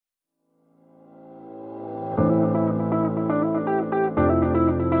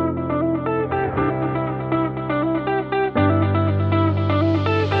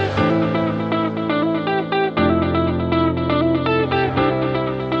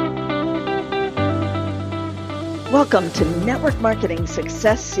Welcome to Network Marketing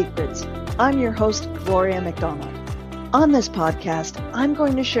Success Secrets. I'm your host, Gloria McDonald. On this podcast, I'm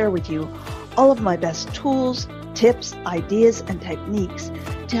going to share with you all of my best tools, tips, ideas, and techniques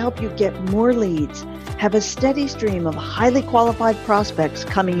to help you get more leads, have a steady stream of highly qualified prospects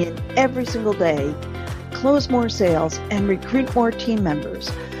coming in every single day, close more sales, and recruit more team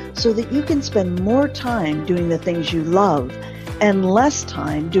members so that you can spend more time doing the things you love and less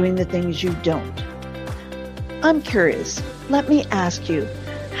time doing the things you don't. I'm curious, let me ask you,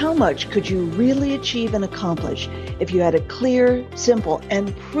 how much could you really achieve and accomplish if you had a clear, simple,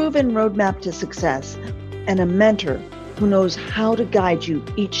 and proven roadmap to success and a mentor who knows how to guide you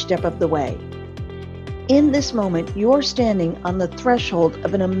each step of the way? In this moment, you're standing on the threshold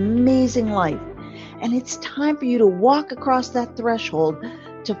of an amazing life, and it's time for you to walk across that threshold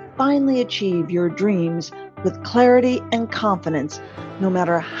to finally achieve your dreams with clarity and confidence, no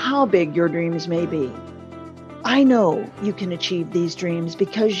matter how big your dreams may be. I know you can achieve these dreams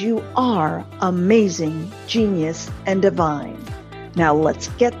because you are amazing, genius, and divine. Now let's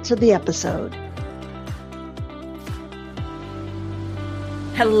get to the episode.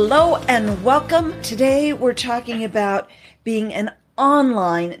 Hello and welcome. Today we're talking about being an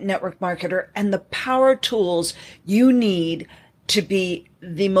online network marketer and the power tools you need to be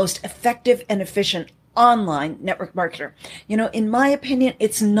the most effective and efficient online network marketer. You know, in my opinion,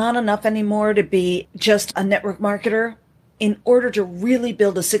 it's not enough anymore to be just a network marketer. In order to really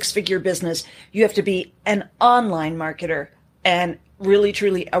build a six-figure business, you have to be an online marketer and really,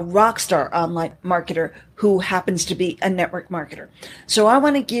 truly a rock star online marketer who happens to be a network marketer. So I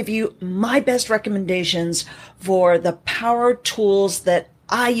want to give you my best recommendations for the power tools that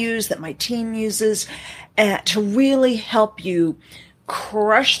I use, that my team uses, to really help you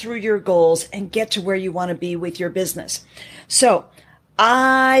crush through your goals and get to where you want to be with your business. So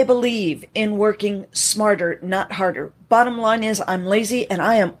I believe in working smarter, not harder. Bottom line is I'm lazy and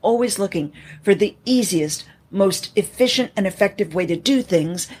I am always looking for the easiest, most efficient and effective way to do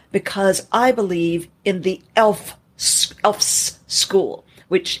things because I believe in the ELF's school,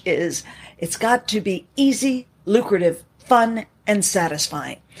 which is it's got to be easy, lucrative, fun, and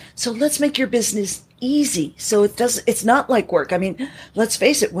satisfying. So let's make your business easy. So it's not like work. I mean, let's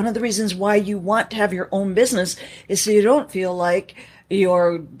face it. One of the reasons why you want to have your own business is so you don't feel like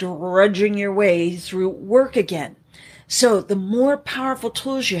you're drudging your way through work again. So the more powerful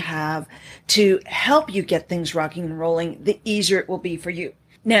tools you have to help you get things rocking and rolling, the easier it will be for you.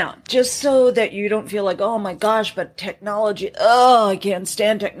 Now, just so that you don't feel like, oh my gosh, but technology, I can't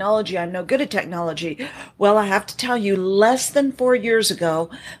stand technology. I'm no good at technology. Well, I have to tell you, less than 4 years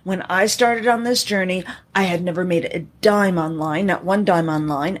ago, when I started on this journey, I had never made a dime online, not one dime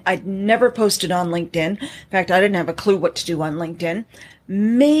online. I'd never posted on LinkedIn. In fact, I didn't have a clue what to do on LinkedIn.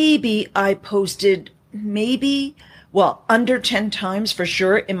 Maybe I posted under 10 times for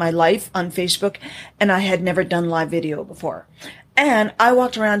sure in my life on Facebook, and I had never done live video before. And I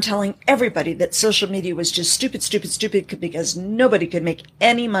walked around telling everybody that social media was just stupid because nobody could make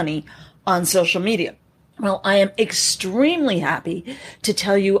any money on social media. Well, I am extremely happy to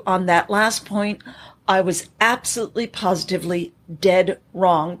tell you on that last point, I was absolutely positively dead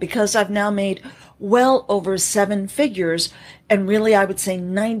wrong because I've now made well over 7 figures. And really, I would say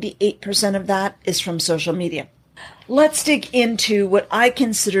 98% of that is from social media. Let's dig into what I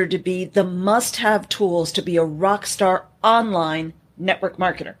consider to be the must-have tools to be a rock star online network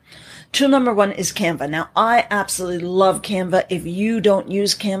marketer. Tool number 1 is Canva. Now, I absolutely love Canva. If you don't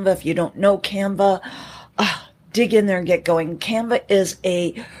use Canva, if you don't know Canva, dig in there and get going. Canva is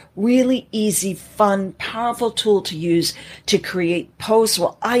a really easy, fun, powerful tool to use to create posts.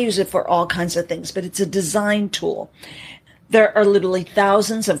 Well, I use it for all kinds of things, but it's a design tool. There are literally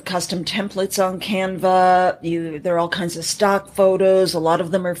thousands of custom templates on Canva. There are all kinds of stock photos. A lot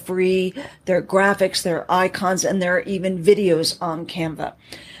of them are free. There are graphics, there are icons, and there are even videos on Canva.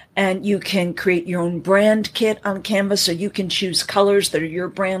 And you can create your own brand kit on Canva, so you can choose colors that are your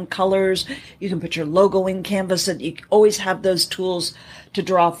brand colors. You can put your logo in Canva so that you always have those tools to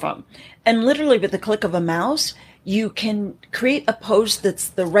draw from. And literally with the click of a mouse, you can create a post that's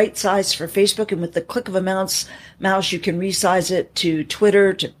the right size for Facebook, and with the click of a mouse, you can resize it to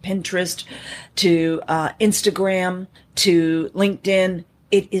Twitter, to Pinterest, to Instagram, to LinkedIn.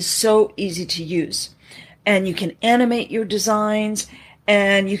 It is so easy to use. And you can animate your designs,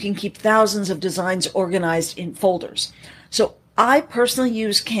 and you can keep thousands of designs organized in folders. So I personally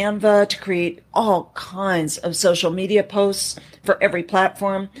use Canva to create all kinds of social media posts for every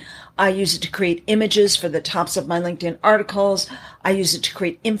platform. I use it to create images for the tops of my LinkedIn articles. I use it to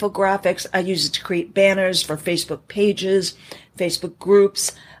create infographics. I use it to create banners for Facebook pages, Facebook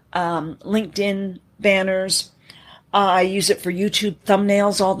groups, LinkedIn banners. I use it for YouTube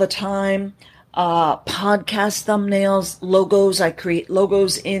thumbnails all the time, podcast thumbnails, logos. I create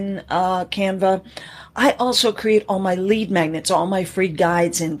logos in Canva. I also create all my lead magnets, all my free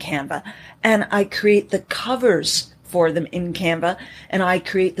guides in Canva, and I create the covers for them in Canva, and I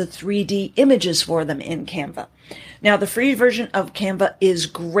create the 3D images for them in Canva. Now, the free version of Canva is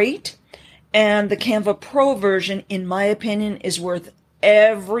great, and the Canva Pro version, in my opinion, is worth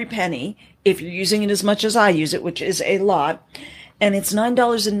every penny if you're using it as much as I use it, which is a lot. And it's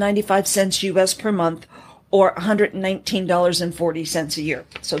 $9.95 US per month, or $119.40 a year.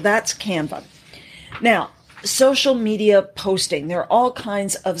 So that's Canva. Now, social media posting. There are all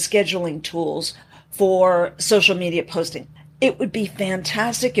kinds of scheduling tools for social media posting. It would be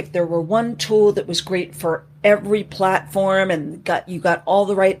fantastic if there were one tool that was great for every platform and you got all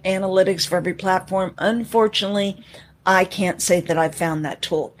the right analytics for every platform. Unfortunately, I can't say that I've found that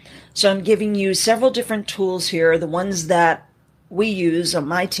tool. So I'm giving you several different tools here, the ones that we use on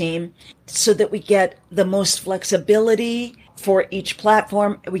my team, so that we get the most flexibility for each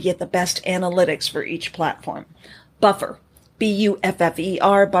platform. We get the best analytics for each platform. Buffer,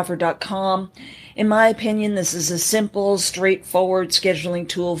 Buffer, buffer.com. In my opinion, this is a simple, straightforward scheduling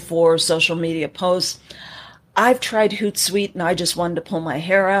tool for social media posts. I've tried Hootsuite and I just wanted to pull my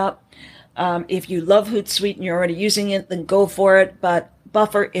hair out. If you love Hootsuite and you're already using it, then go for it. But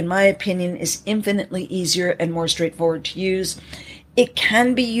Buffer, in my opinion, is infinitely easier and more straightforward to use. It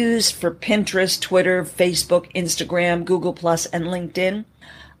can be used for Pinterest, Twitter, Facebook, Instagram, Google+, and LinkedIn.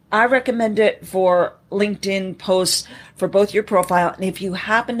 I recommend it for LinkedIn posts for both your profile. And if you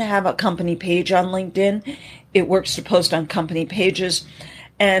happen to have a company page on LinkedIn, it works to post on company pages.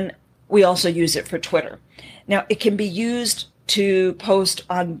 And we also use it for Twitter. Now, it can be used to post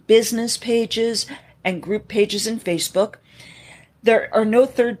on business pages and group pages in Facebook. There are no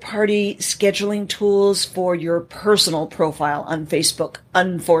third-party scheduling tools for your personal profile on Facebook,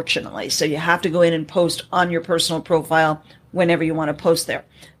 unfortunately. So you have to go in and post on your personal profile whenever you want to post there.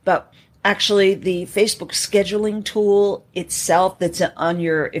 But actually, the Facebook scheduling tool itself that's on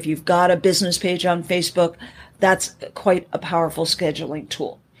if you've got a business page on Facebook, that's quite a powerful scheduling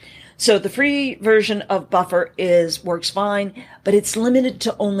tool. So the free version of Buffer works fine, but it's limited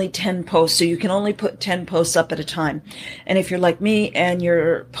to only 10 posts. So you can only put 10 posts up at a time. And if you're like me and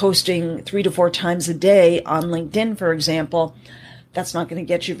you're posting 3 to 4 times a day on LinkedIn, for example, that's not going to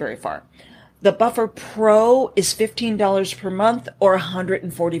get you very far. The Buffer Pro is $15 per month or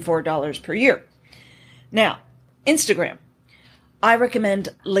 $144 per year. Now, Instagram. I recommend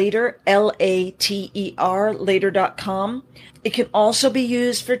Later, Later, later.com. It can also be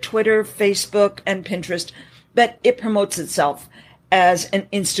used for Twitter, Facebook, and Pinterest, but it promotes itself as an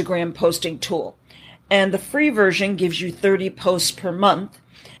Instagram posting tool. And the free version gives you 30 posts per month.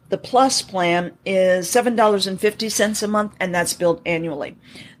 The Plus plan is $7.50 a month, and that's billed annually.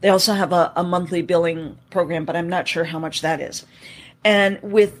 They also have a monthly billing program, but I'm not sure how much that is. And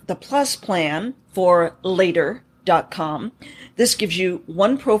with the Plus plan for Later.com, this gives you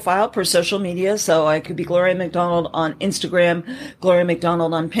one profile per social media. So I could be Gloria McDonald on Instagram, Gloria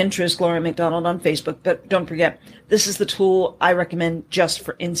McDonald on Pinterest, Gloria McDonald on Facebook. But don't forget, this is the tool I recommend just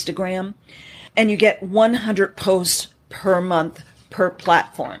for Instagram. And you get 100 posts per month per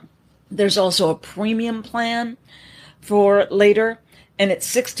platform. There's also a premium plan for Later, and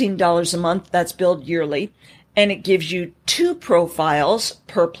it's $16 a month. That's billed yearly. And it gives you 2 profiles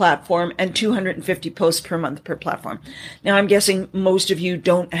per platform and 250 posts per month per platform. Now, I'm guessing most of you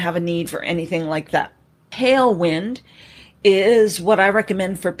don't have a need for anything like that. Tailwind is what I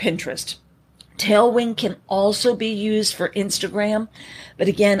recommend for Pinterest. Tailwind can also be used for Instagram. But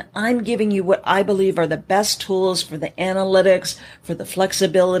again, I'm giving you what I believe are the best tools for the analytics, for the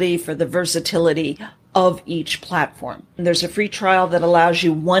flexibility, for the versatility of each platform. And there's a free trial that allows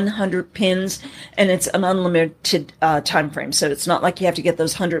you 100 pins, and it's an unlimited time frame. So it's not like you have to get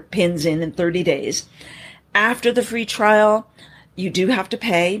those 100 pins in 30 days. After the free trial, you do have to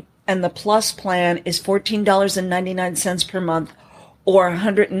pay, and the Plus plan is $14.99 per month or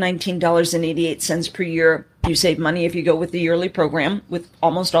 $119.88 per year. You save money if you go with the yearly program with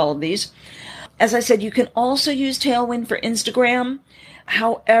almost all of these. As I said, you can also use Tailwind for Instagram.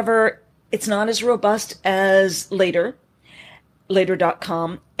 However, it's not as robust as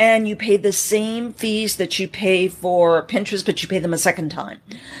Later.com, and you pay the same fees that you pay for Pinterest, but you pay them a second time.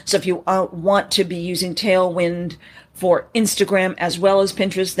 So if you want to be using Tailwind for Instagram as well as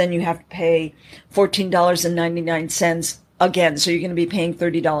Pinterest, then you have to pay $14.99 again. So you're going to be paying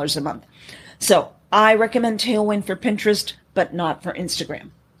 $30 a month. So I recommend Tailwind for Pinterest, but not for Instagram.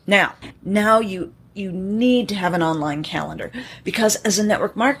 Now you you need to have an online calendar, because as a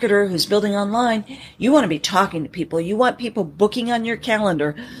network marketer who's building online, you want to be talking to people. You want people booking on your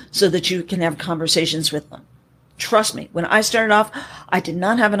calendar so that you can have conversations with them. Trust me, when I started off, I did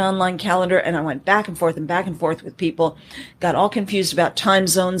not have an online calendar, and I went back and forth with people, got all confused about time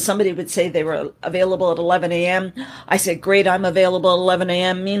zones. Somebody would say they were available at 11 a.m. I said, great, I'm available at 11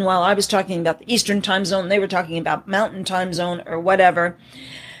 a.m. Meanwhile, I was talking about the Eastern time zone. They were talking about Mountain time zone or whatever.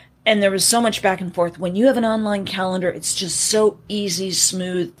 And there was so much back and forth. When you have an online calendar, it's just so easy,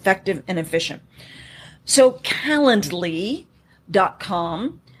 smooth, effective, and efficient. So Calendly.com.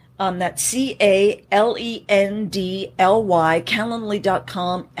 That's Calendly,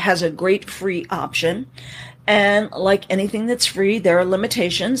 Calendly.com has a great free option. And like anything that's free, there are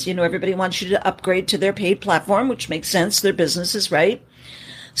limitations. Everybody wants you to upgrade to their paid platform, which makes sense. Their business is right.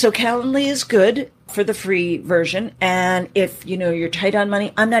 So Calendly is good for the free version. And if, you're tight on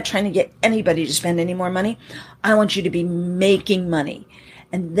money, I'm not trying to get anybody to spend any more money. I want you to be making money.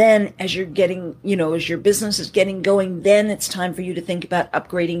 And then as you're getting, as your business is getting going, then it's time for you to think about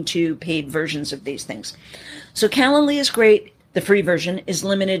upgrading to paid versions of these things. So Calendly is great. The free version is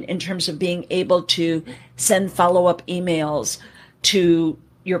limited in terms of being able to send follow-up emails to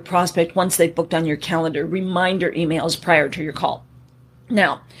your prospect once they've booked on your calendar, reminder emails prior to your call.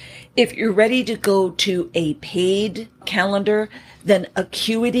 Now, if you're ready to go to a paid calendar, then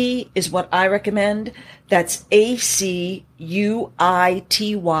Acuity is what I recommend. That's Acuity,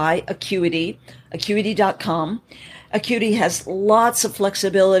 Acuity, Acuity.com. Acuity has lots of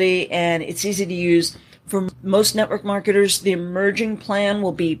flexibility and it's easy to use. For most network marketers, the emerging plan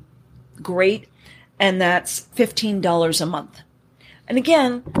will be great, and that's $15 a month. And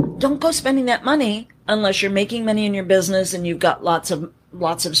again, don't go spending that money unless you're making money in your business and you've got lots of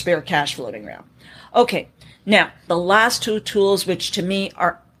spare cash floating around. Okay, now the last two tools, which to me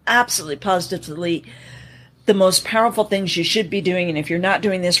are absolutely positively the most powerful things you should be doing. And if you're not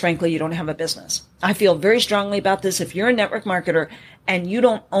doing this, frankly, you don't have a business. I feel very strongly about this. If you're a network marketer and you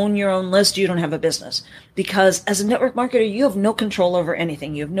don't own your own list, you don't have a business. Because as a network marketer, you have no control over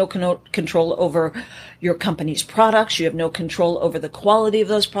anything. You have no control over your company's products. You have no control over the quality of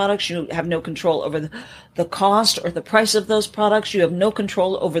those products. You have no control over the cost or the price of those products. You have no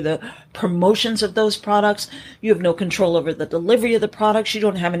control over the promotions of those products. You have no control over the delivery of the products. You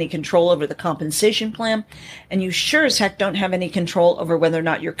don't have any control over the compensation plan. And you sure as heck don't have any control over whether or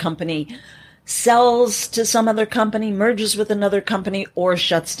not your company sells to some other company, merges with another company, or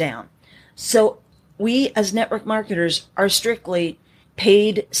shuts down. So we as network marketers are strictly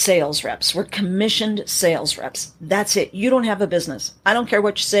paid sales reps. We're commissioned sales reps. That's it. You don't have a business. I don't care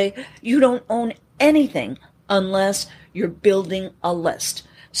what you say. You don't own anything unless you're building a list.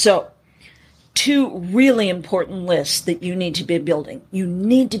 So two really important lists that you need to be building. You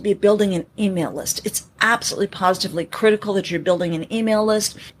need to be building an email list. It's absolutely positively critical that you're building an email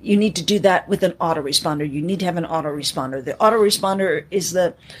list. You need to do that with an autoresponder. You need to have an autoresponder. The autoresponder is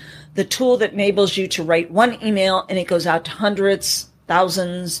the tool that enables you to write one email and it goes out to hundreds,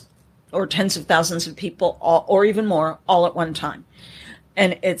 thousands, or tens of thousands of people, or even more, all at one time.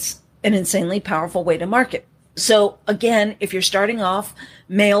 And it's an insanely powerful way to market. So again, if you're starting off,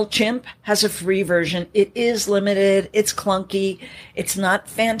 MailChimp has a free version. It is limited. It's clunky. It's not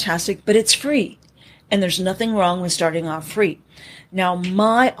fantastic, but it's free. And there's nothing wrong with starting off free. Now,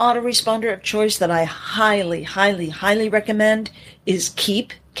 my autoresponder of choice that I highly, highly, highly recommend is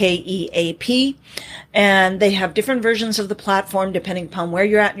Keap, Keap. And they have different versions of the platform depending upon where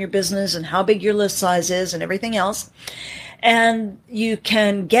you're at in your business and how big your list size is and everything else. And you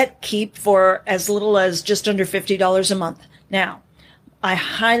can get Keap for as little as just under $50 a month. Now, I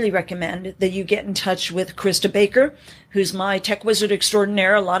highly recommend that you get in touch with Krista Baker, who's my tech wizard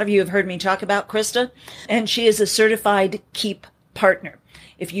extraordinaire. A lot of you have heard me talk about Krista, and she is a certified Keap partner.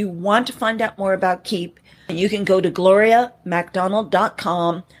 If you want to find out more about Keap, you can go to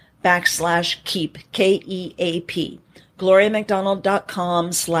gloriamcdonald.com/Keap, Keap.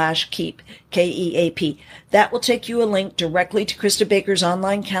 gloriamcdonald.com/Keap, Keap. That will take you a link directly to Krista Baker's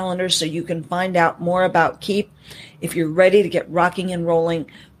online calendar so you can find out more about Keap if you're ready to get rocking and rolling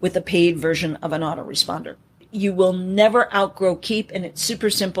with a paid version of an autoresponder. You will never outgrow Keap, and it's super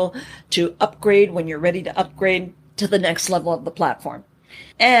simple to upgrade when you're ready to upgrade to the next level of the platform.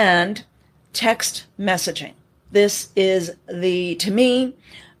 And text messaging. This is to me,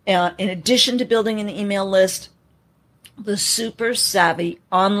 in addition to building an email list, the super savvy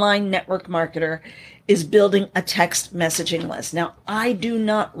online network marketer is building a text messaging list. Now, I do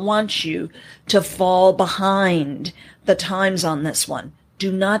not want you to fall behind the times on this one.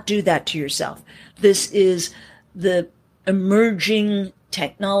 Do not do that to yourself. This is the emerging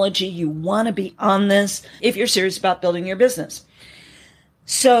technology. You want to be on this if you're serious about building your business.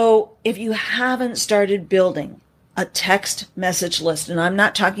 So if you haven't started building a text message list, and I'm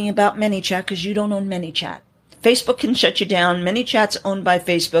not talking about ManyChat because you don't own ManyChat. Facebook can shut you down. ManyChat's owned by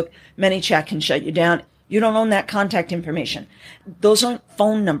Facebook. ManyChat can shut you down. You don't own that contact information. Those aren't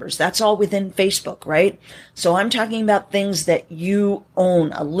phone numbers. That's all within Facebook, right? So I'm talking about things that you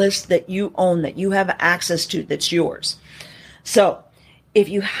own, a list that you own, that you have access to, that's yours. So if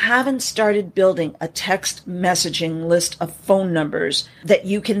you haven't started building a text messaging list of phone numbers that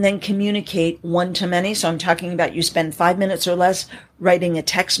you can then communicate one to many, so I'm talking about you spend 5 minutes or less writing a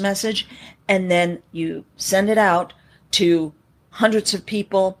text message, and then you send it out to hundreds of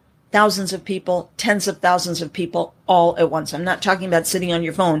people, thousands of people, tens of thousands of people all at once. I'm not talking about sitting on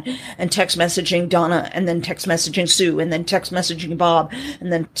your phone and text messaging Donna and then text messaging Sue and then text messaging Bob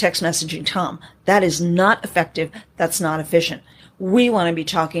and then text messaging Tom. That is not effective. That's not efficient. We want to be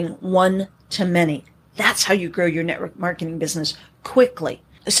talking one to many. That's how you grow your network marketing business quickly.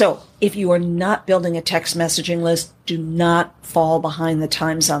 So if you are not building a text messaging list, do not fall behind the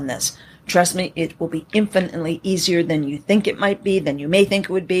times on this. Trust me, it will be infinitely easier than you think it might be, than you may think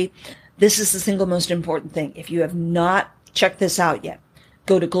it would be. This is the single most important thing. If you have not checked this out yet,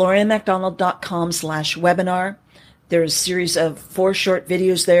 go to gloriamacdonald.com/webinar. There's a series of 4 short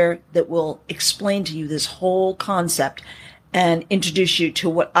videos there that will explain to you this whole concept and introduce you to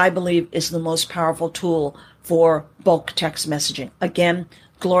what I believe is the most powerful tool for bulk text messaging. Again,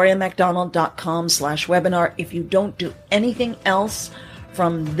 gloriamacdonald.com/webinar. If you don't do anything else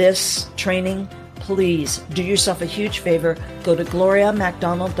from this training, please do yourself a huge favor. Go to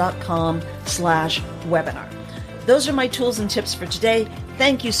gloriamacdonald.com/webinar. Those are my tools and tips for today.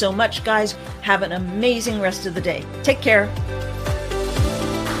 Thank you so much, guys. Have an amazing rest of the day. Take care.